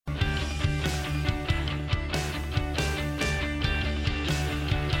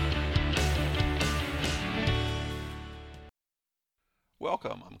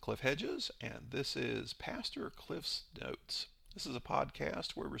welcome. I'm Cliff Hedges, and this is Pastor Cliff's Notes. This is a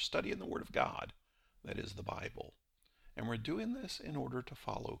podcast where we're studying the Word of God, that is the Bible. And we're doing this in order to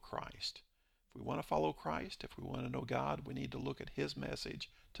follow Christ. If we want to follow Christ, if we want to know God, we need to look at His message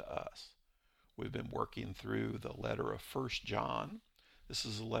to us. We've been working through the letter of 1 John. This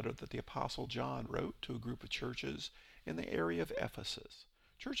is a letter that the Apostle John wrote to a group of churches in the area of Ephesus.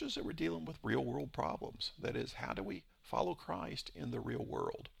 Churches that were dealing with real world problems. That is, how do we follow Christ in the real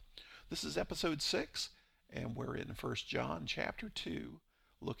world? This is episode 6, and we're in 1 John chapter 2,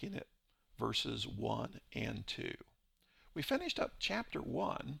 looking at verses 1 and 2. We finished up chapter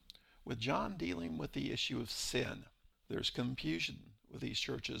 1 with John dealing with the issue of sin. There's confusion with these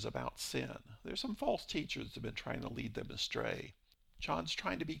churches about sin. There's some false teachers that have been trying to lead them astray. John's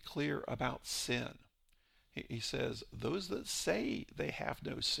trying to be clear about sin. He says, those that say they have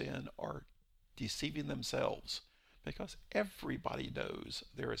no sin are deceiving themselves, because everybody knows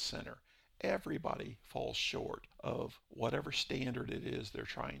they're a sinner. Everybody falls short of whatever standard it is they're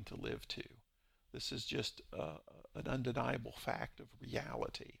trying to live to. This is just an undeniable fact of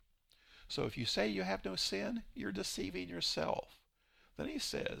reality. So if you say you have no sin, you're deceiving yourself. Then he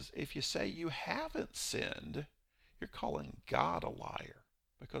says, if you say you haven't sinned, you're calling God a liar,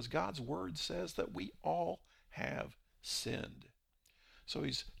 because God's word says that we all have sinned. So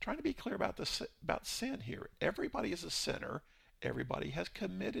he's trying to be clear about sin here. Everybody is a sinner. Everybody has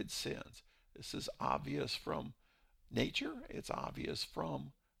committed sins. This is obvious from nature. It's obvious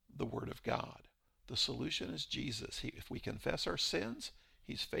from the Word of God. The solution is Jesus. If we confess our sins,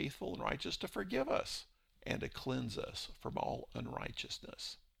 He's faithful and righteous to forgive us and to cleanse us from all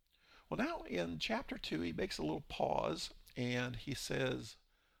unrighteousness. Well, now in chapter 2, he makes a little pause and he says,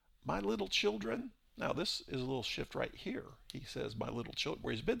 my little children. Now this is a little shift right here. He says, my little children,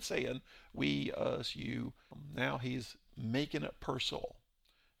 where he's been saying we, us, you. Now he's making it personal.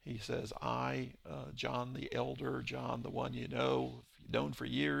 He says, I, John the elder, John the one you've known for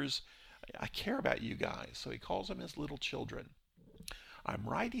years, I care about you guys. So he calls them his little children. I'm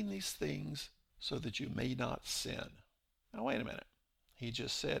writing these things so that you may not sin. Now wait a minute. He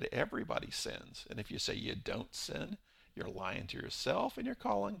just said everybody sins. And if you say you don't sin, you're lying to yourself and you're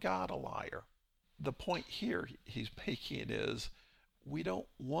calling God a liar. The point here he's making is we don't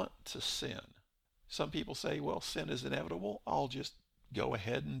want to sin. Some people say, well, sin is inevitable. I'll just go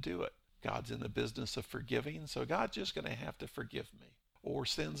ahead and do it. God's in the business of forgiving, so God's just going to have to forgive me. Or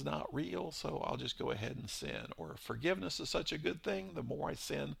sin's not real, so I'll just go ahead and sin. Or forgiveness is such a good thing, the more I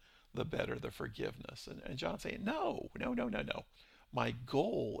sin, the better the forgiveness. And John's saying, no. My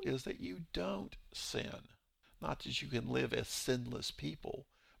goal is that you don't sin. Not that you can live as sinless people,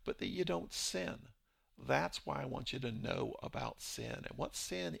 but that you don't sin. That's why I want you to know about sin and what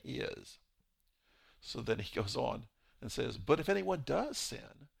sin is. So then he goes on and says, but if anyone does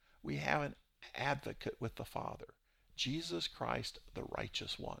sin, we have an advocate with the Father, Jesus Christ, the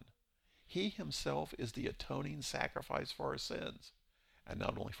righteous one. He himself is the atoning sacrifice for our sins, and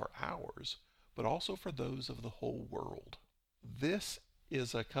not only for ours, but also for those of the whole world. This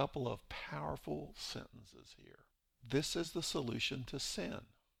is a couple of powerful sentences here. This is the solution to sin.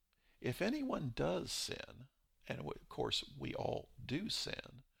 If anyone does sin, and of course we all do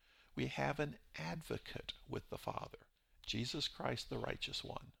sin, we have an advocate with the Father, Jesus Christ the righteous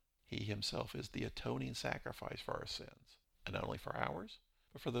one. He himself is the atoning sacrifice for our sins, and not only for ours,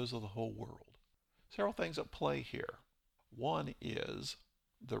 but for those of the whole world. Several things at play here. One is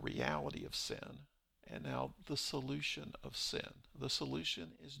the reality of sin, and now the solution of sin. The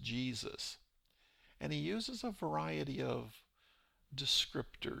solution is Jesus. And he uses a variety of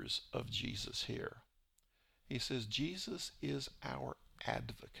descriptors of Jesus here. He says Jesus is our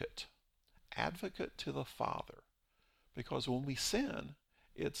advocate to the Father, because when we sin,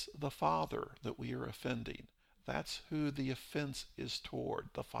 it's the Father that we are offending. That's who the offense is toward,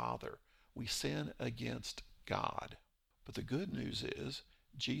 the Father. We sin against God. But the good news is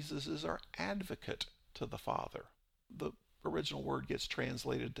Jesus is our advocate to the Father. The original word gets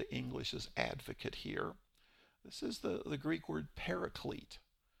translated to English as advocate here. This is the Greek word paraclete.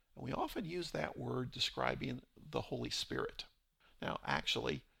 And we often use that word describing the Holy Spirit. Now,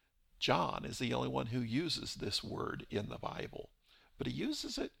 actually, John is the only one who uses this word in the Bible. But he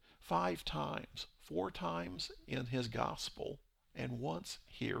uses it 5 times, 4 times in his gospel, and once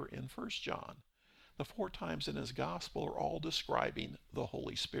here in 1 John. The 4 times in his gospel are all describing the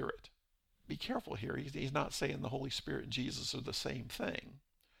Holy Spirit. Be careful here. He's not saying the Holy Spirit and Jesus are the same thing,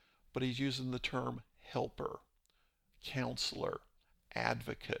 but he's using the term helper, counselor,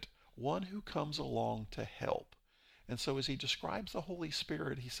 advocate, one who comes along to help. And so as he describes the Holy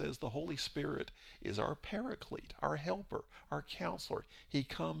Spirit, he says the Holy Spirit is our paraclete, our helper, our counselor. He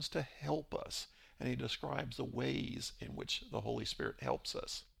comes to help us. And he describes the ways in which the Holy Spirit helps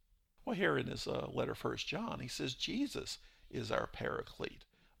us. Well, here in his letter, 1 John, he says Jesus is our paraclete.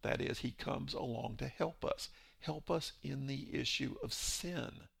 That is, he comes along to help us in the issue of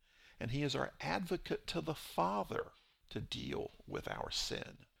sin. And he is our advocate to the Father to deal with our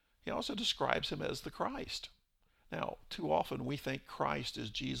sin. He also describes him as the Christ. Now, too often we think Christ is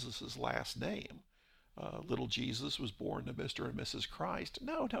Jesus' last name. Little Jesus was born to Mr. and Mrs. Christ.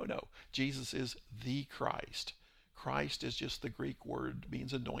 No. Jesus is the Christ. Christ is just the Greek word,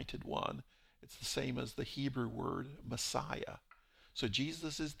 means anointed one. It's the same as the Hebrew word Messiah. So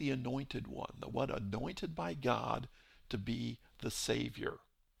Jesus is the anointed one, the one anointed by God to be the Savior,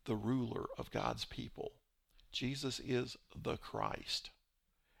 the ruler of God's people. Jesus is the Christ.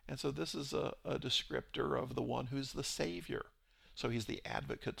 And so this is a descriptor of the one who's the Savior. So he's the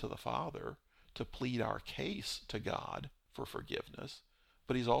advocate to the Father to plead our case to God for forgiveness.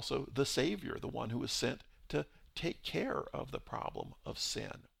 But he's also the Savior, the one who was sent to take care of the problem of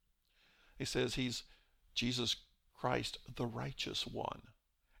sin. He says he's Jesus Christ, the righteous one.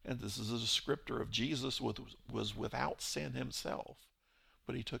 And this is a descriptor of Jesus was without sin himself.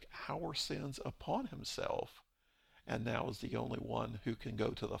 But he took our sins upon himself, and now is the only one who can go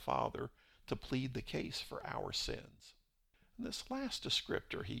to the Father to plead the case for our sins. And this last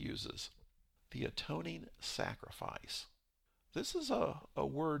descriptor he uses, the atoning sacrifice. This is a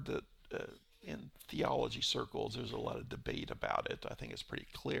word that in theology circles there's a lot of debate about it. I think it's pretty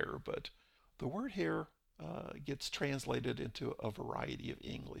clear, but the word here gets translated into a variety of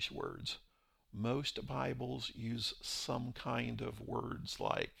English words. Most Bibles use some kind of words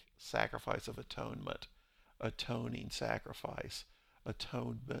like sacrifice of atonement, atoning sacrifice,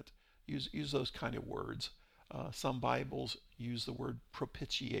 atonement. Use those kind of words. Some Bibles use the word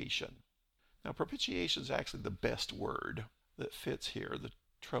propitiation. Now, propitiation is actually the best word that fits here. The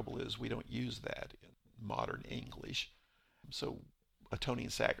trouble is we don't use that in modern English. So atoning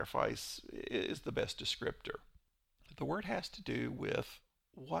sacrifice is the best descriptor. The word has to do with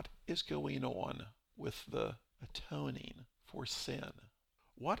what is going on with the atoning for sin.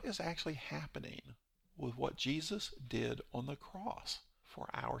 What is actually happening with what Jesus did on the cross for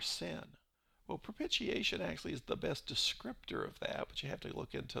our sin? Well, propitiation actually is the best descriptor of that, but you have to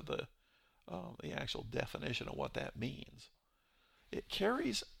look into the actual definition of what that means. It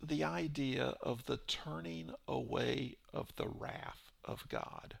carries the idea of the turning away of the wrath of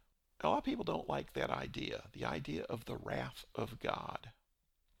God. A lot of people don't like that idea, the idea of the wrath of God.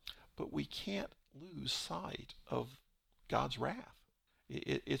 But we can't lose sight of God's wrath.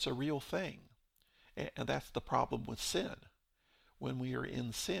 It's a real thing. And that's the problem with sin. When we are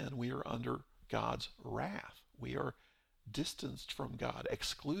in sin, we are under God's wrath. We are distanced from God,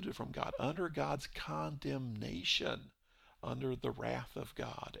 excluded from God, under God's condemnation, under the wrath of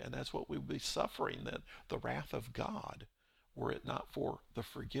God. And that's what we would be suffering then, the wrath of God, were it not for the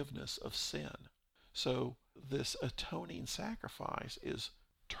forgiveness of sin. So this atoning sacrifice is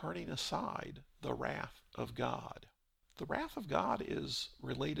turning aside the wrath of God. The wrath of God is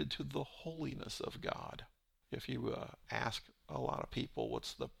related to the holiness of God. If you ask a lot of people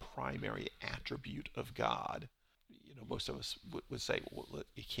what's the primary attribute of God, most of us would say, well,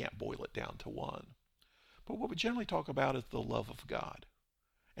 you can't boil it down to one. But what we generally talk about is the love of God.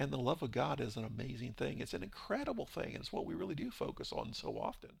 And the love of God is an amazing thing. It's an incredible thing. It's what we really do focus on so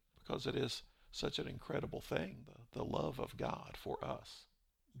often because it is such an incredible thing, the love of God for us.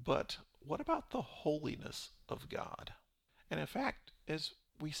 But what about the holiness of God? And in fact, as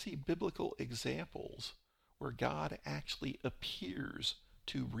we see biblical examples where God actually appears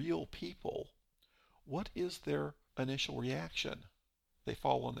to real people, what is their initial reaction? They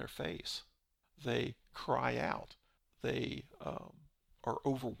fall on their face. They cry out. They are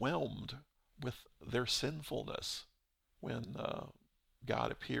overwhelmed with their sinfulness. When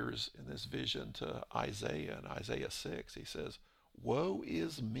God appears in this vision to Isaiah in Isaiah 6, he says, "Woe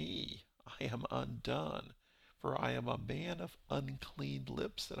is me, I am undone, for I am a man of unclean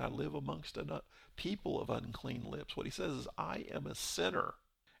lips, and I live amongst a people of unclean lips." What he says is, I am a sinner,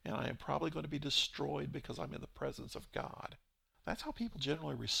 and I am probably going to be destroyed because I'm in the presence of God. That's how people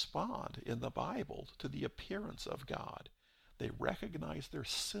generally respond in the Bible to the appearance of God. They recognize their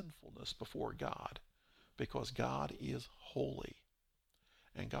sinfulness before God because God is holy.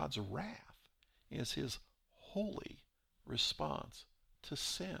 And God's wrath is his holy response to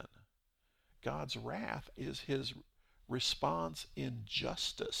sin. God's wrath is his response in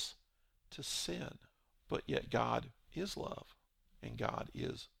justice to sin. But yet God is love and God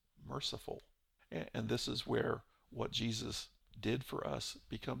is merciful. And this is where what Jesus did for us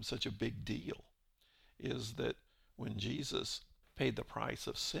becomes such a big deal is that when Jesus paid the price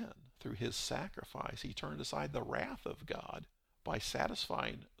of sin through his sacrifice, he turned aside the wrath of God by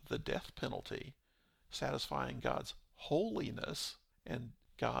satisfying the death penalty, satisfying God's holiness and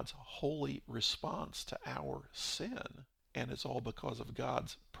God's holy response to our sin. And it's all because of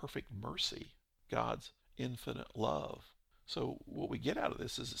God's perfect mercy, God's infinite love. So what we get out of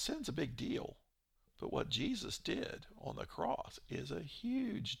this is that sin's a big deal. But what Jesus did on the cross is a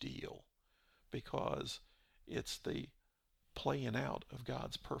huge deal because it's the playing out of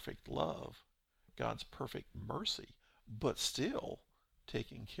God's perfect love, God's perfect mercy, but still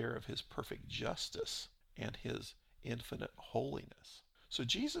taking care of his perfect justice and his infinite holiness. So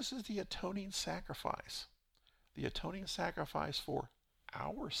Jesus is the atoning sacrifice for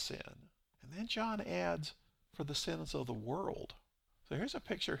our sin. And then John adds, for the sins of the world. So here's a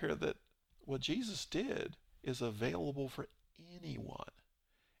picture here that what Jesus did is available for anyone.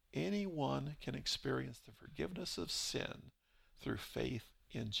 Anyone can experience the forgiveness of sin through faith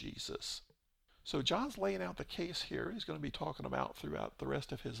in Jesus. So John's laying out the case here. He's going to be talking about throughout the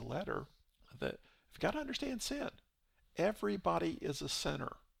rest of his letter that you've got to understand sin. Everybody is a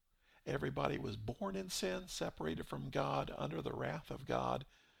sinner. Everybody was born in sin, separated from God, under the wrath of God.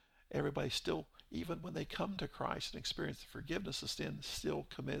 Everybody still, even when they come to Christ and experience the forgiveness of sin, still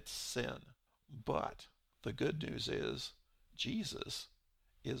commits sin. But the good news is Jesus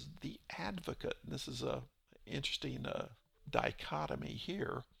is the advocate. And this is an interesting dichotomy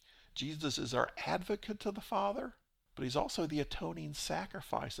here. Jesus is our advocate to the Father, but he's also the atoning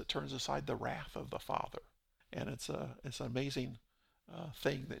sacrifice that turns aside the wrath of the Father. And it's an amazing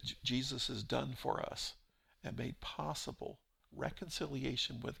thing that Jesus has done for us and made possible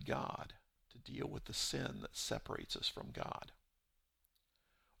reconciliation with God to deal with the sin that separates us from God.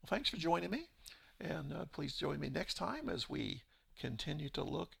 Well, thanks for joining me, and please join me next time as we continue to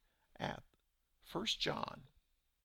look at 1 John